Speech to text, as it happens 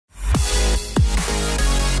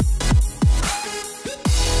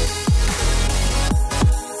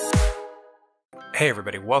Hey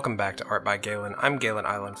everybody, welcome back to Art by Galen. I'm Galen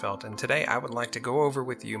Eilenfeld, and today I would like to go over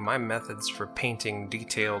with you my methods for painting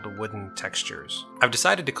detailed wooden textures. I've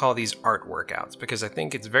decided to call these art workouts because I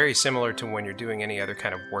think it's very similar to when you're doing any other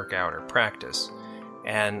kind of workout or practice.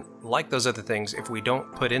 And like those other things, if we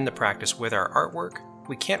don't put in the practice with our artwork,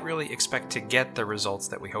 we can't really expect to get the results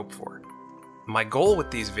that we hope for. My goal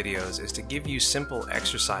with these videos is to give you simple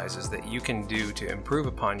exercises that you can do to improve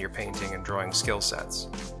upon your painting and drawing skill sets.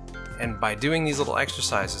 And by doing these little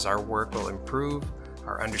exercises, our work will improve,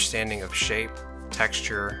 our understanding of shape,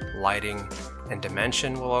 texture, lighting, and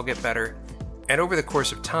dimension will all get better. And over the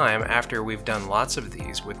course of time, after we've done lots of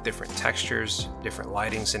these with different textures, different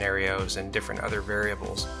lighting scenarios, and different other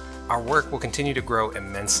variables, our work will continue to grow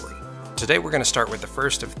immensely. Today we're going to start with the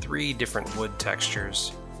first of 3 different wood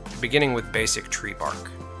textures, beginning with basic tree bark.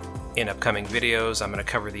 In upcoming videos, I'm going to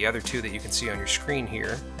cover the other 2 that you can see on your screen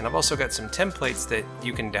here, and I've also got some templates that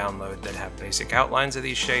you can download that have basic outlines of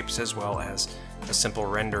these shapes as well as a simple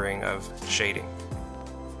rendering of shading.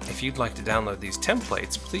 If you'd like to download these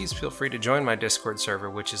templates, please feel free to join my Discord server,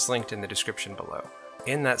 which is linked in the description below.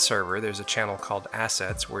 In that server, there's a channel called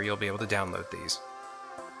Assets where you'll be able to download these.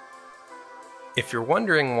 If you're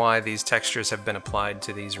wondering why these textures have been applied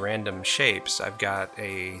to these random shapes, I've got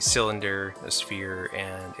a cylinder, a sphere,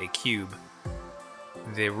 and a cube.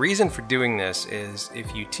 The reason for doing this is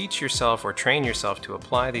if you teach yourself or train yourself to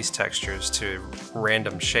apply these textures to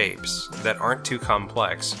random shapes that aren't too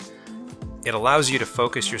complex, it allows you to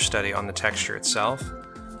focus your study on the texture itself,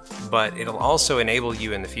 but it'll also enable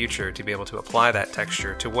you in the future to be able to apply that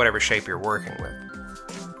texture to whatever shape you're working with.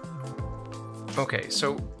 Okay,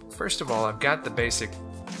 so first of all, I've got the basic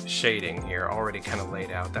shading here already kind of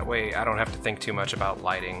laid out. That way I don't have to think too much about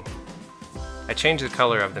lighting. I changed the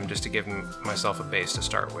color of them just to give myself a base to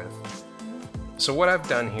start with. So what I've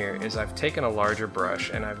done here is I've taken a larger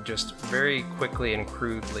brush and I've just very quickly and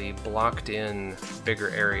crudely blocked in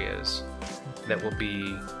bigger areas that will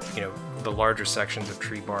be, the larger sections of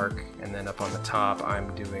tree bark, and then up on the top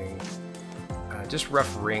I'm doing just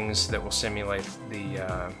rough rings that will simulate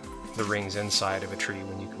the rings inside of a tree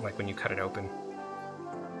when you cut it open.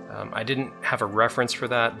 I didn't have a reference for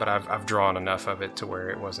that, but I've drawn enough of it to where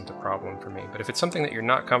it wasn't a problem for me. But if it's something that you're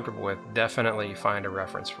not comfortable with, definitely find a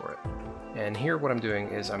reference for it. And here what I'm doing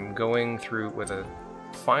is I'm going through with a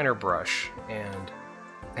finer brush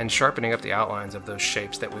and sharpening up the outlines of those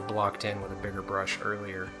shapes that we blocked in with a bigger brush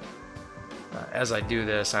earlier. As I do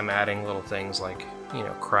this, I'm adding little things like,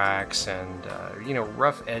 cracks and,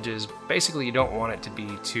 rough edges. Basically, you don't want it to be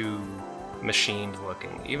too machined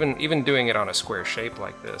looking. Even doing it on a square shape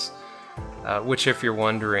like this, which, if you're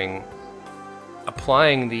wondering,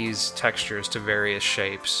 applying these textures to various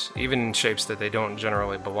shapes, even shapes that they don't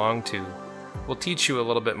generally belong to, will teach you a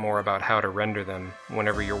little bit more about how to render them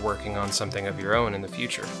whenever you're working on something of your own in the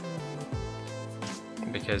future.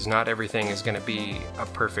 Because not everything is going to be a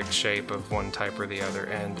perfect shape of one type or the other,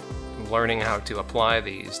 and learning how to apply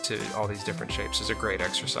these to all these different shapes is a great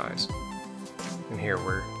exercise. And here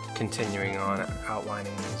we're continuing on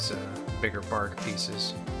outlining these bigger bark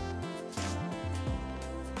pieces.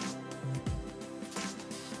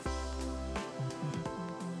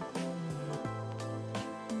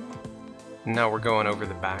 Now we're going over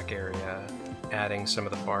the back area, adding some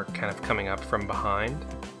of the bark kind of coming up from behind.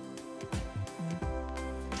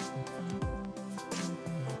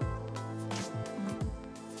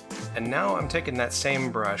 And now I'm taking that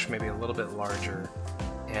same brush, maybe a little bit larger,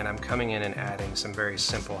 and I'm coming in and adding some very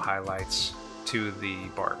simple highlights to the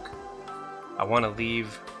bark. I want to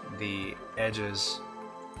leave the edges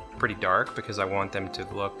pretty dark because I want them to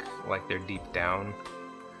look like they're deep down.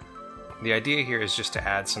 The idea here is just to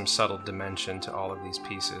add some subtle dimension to all of these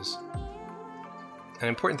pieces. An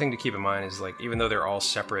important thing to keep in mind is, even though they're all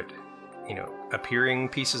separate, appearing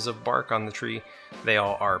pieces of bark on the tree, they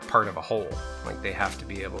all are part of a whole. They have to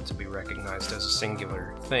be able to be recognized as a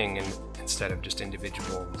singular thing instead of just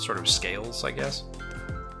individual sort of scales, I guess.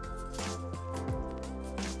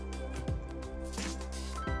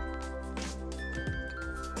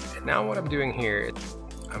 And now what I'm doing here,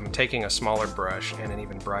 I'm taking a smaller brush and an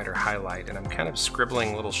even brighter highlight, and I'm kind of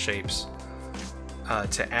scribbling little shapes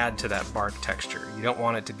to add to that bark texture. You don't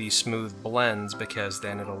want it to be smooth blends because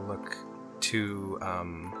then it'll look too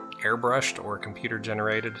airbrushed or computer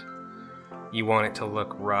generated. You want it to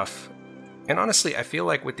look rough. And honestly, I feel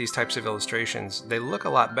like with these types of illustrations, they look a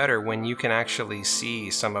lot better when you can actually see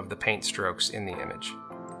some of the paint strokes in the image.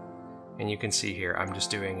 And you can see here, I'm just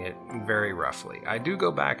doing it very roughly. I do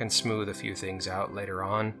go back and smooth a few things out later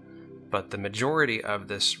on, but the majority of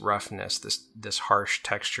this roughness, this harsh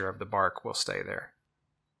texture of the bark will stay there.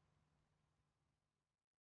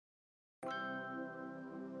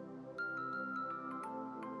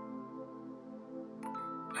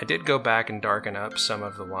 I did go back and darken up some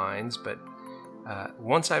of the lines, but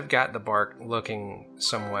once I've got the bark looking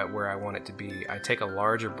somewhat where I want it to be, I take a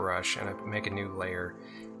larger brush and I make a new layer,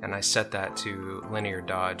 and I set that to linear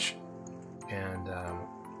dodge. And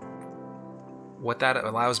what that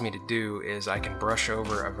allows me to do is I can brush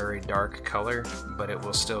over a very dark color, but it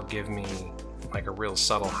will still give me like a real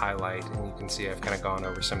subtle highlight, and you can see I've kind of gone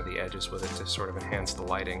over some of the edges with it to sort of enhance the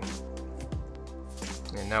lighting.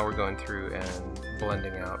 And now we're going through and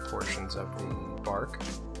blending out portions of the bark.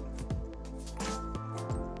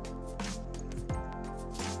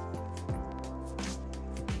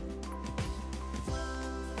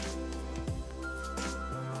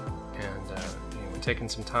 Taking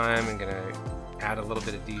some time and going to add a little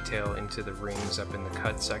bit of detail into the rings up in the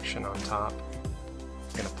cut section on top.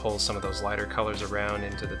 I'm going to pull some of those lighter colors around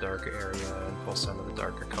into the darker area and pull some of the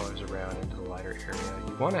darker colors around into the lighter area.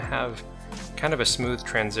 You want to have kind of a smooth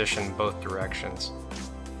transition both directions.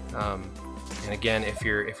 And again, if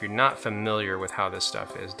you're not familiar with how this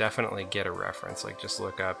stuff is, definitely get a reference. Like just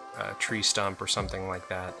look up a tree stump or something like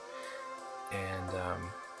that, and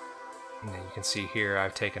you can see here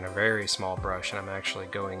I've taken a very small brush and I'm actually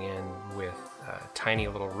going in with tiny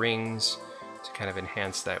little rings to kind of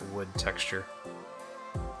enhance that wood texture.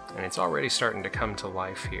 And it's already starting to come to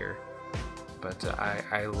life here. But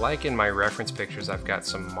I like in my reference pictures I've got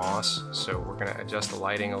some moss, so we're going to adjust the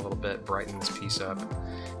lighting a little bit, brighten this piece up.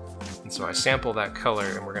 And so I sample that color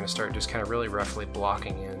and we're going to start just kind of really roughly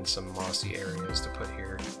blocking in some mossy areas to put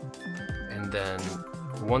here. And then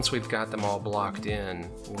once we've got them all blocked in,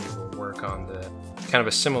 we will work on the kind of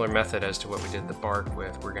a similar method as to what we did the bark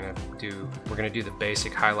with. We're gonna do the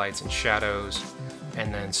basic highlights and shadows,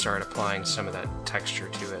 and then start applying some of that texture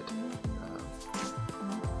to it.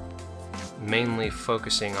 Mainly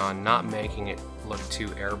focusing on not making it look too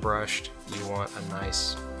airbrushed. You want a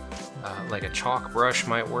nice, like a chalk brush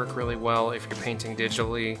might work really well if you're painting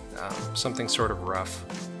digitally. Something sort of rough.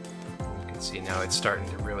 See, now it's starting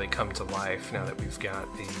to really come to life now that we've got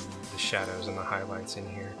the shadows and the highlights in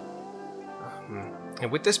here.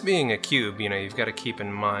 And with this being a cube, you've got to keep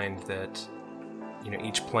in mind that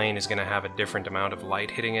each plane is going to have a different amount of light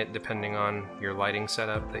hitting it depending on your lighting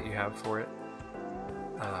setup that you have for it.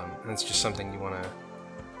 And it's just something you want to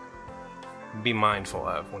be mindful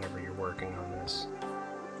of whenever you're working on this.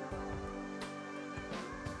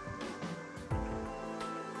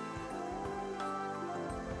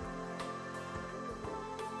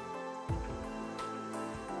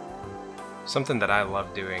 Something that I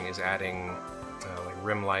love doing is adding like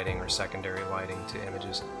rim lighting or secondary lighting to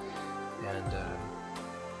images, and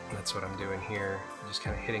that's what I'm doing here. Just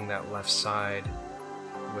kind of hitting that left side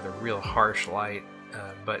with a real harsh light,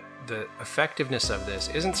 but the effectiveness of this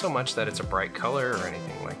isn't so much that it's a bright color or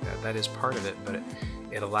anything like that. That is part of it, but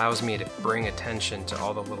it allows me to bring attention to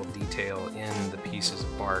all the little detail in the pieces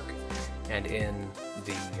of bark and in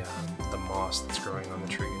the moss that's growing on the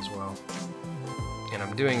tree as well. And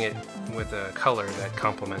I'm doing it with a color that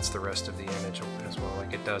complements the rest of the image as well.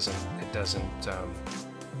 Like it doesn't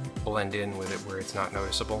blend in with it where it's not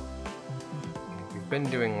noticeable. We've been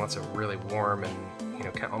doing lots of really warm and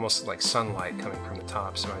almost like sunlight coming from the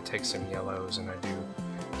top. So I take some yellows and I do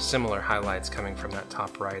similar highlights coming from that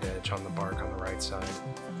top right edge on the bark on the right side.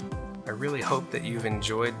 I really hope that you've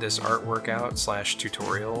enjoyed this art workout /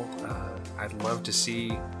 tutorial. I'd love to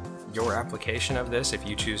see your application of this if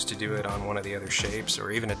you choose to do it on one of the other shapes or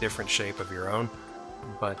even a different shape of your own.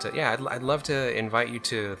 But yeah, I'd love to invite you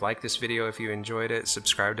to like this video if you enjoyed it,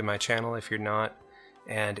 subscribe to my channel if you're not,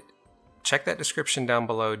 and check that description down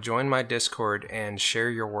below, join my Discord, and share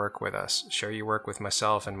your work with us. Share your work with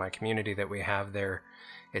myself and my community that we have there.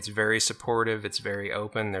 It's very supportive, it's very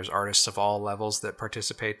open, there's artists of all levels that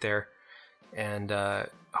participate there, and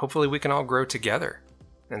hopefully we can all grow together.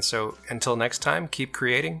 And so, until next time, keep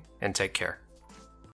creating and take care.